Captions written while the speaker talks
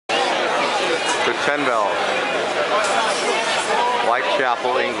The 10 Bells,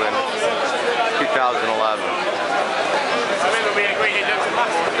 Whitechapel, England, 2011.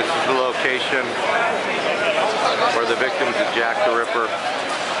 This is the location where the victims of Jack the Ripper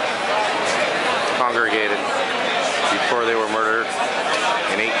congregated before they were murdered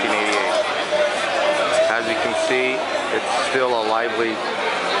in 1888. As you can see, it's still a lively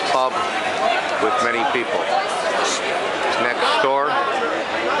pub with many people. Next door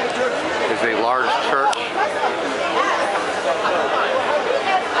is a large church.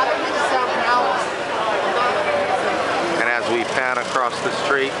 And as we pan across the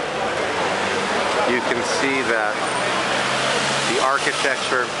street, you can see that the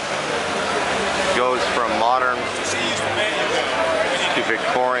architecture goes from modern to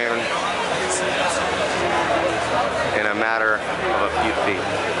Victorian in a matter of a few feet.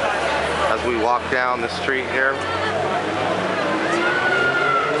 As we walk down the street here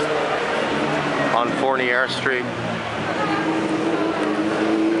on Fournier Street,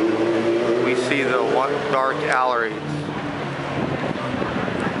 we see the one dark alley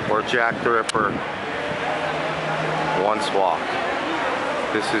where Jack the Ripper once walked.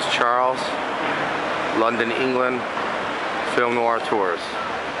 This is Charles, London, England, Film Noir Tours.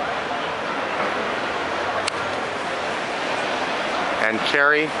 And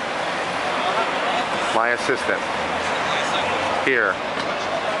Carrie, my assistant, here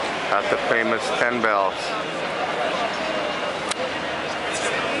at the famous 10 Bells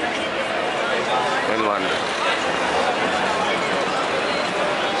in London.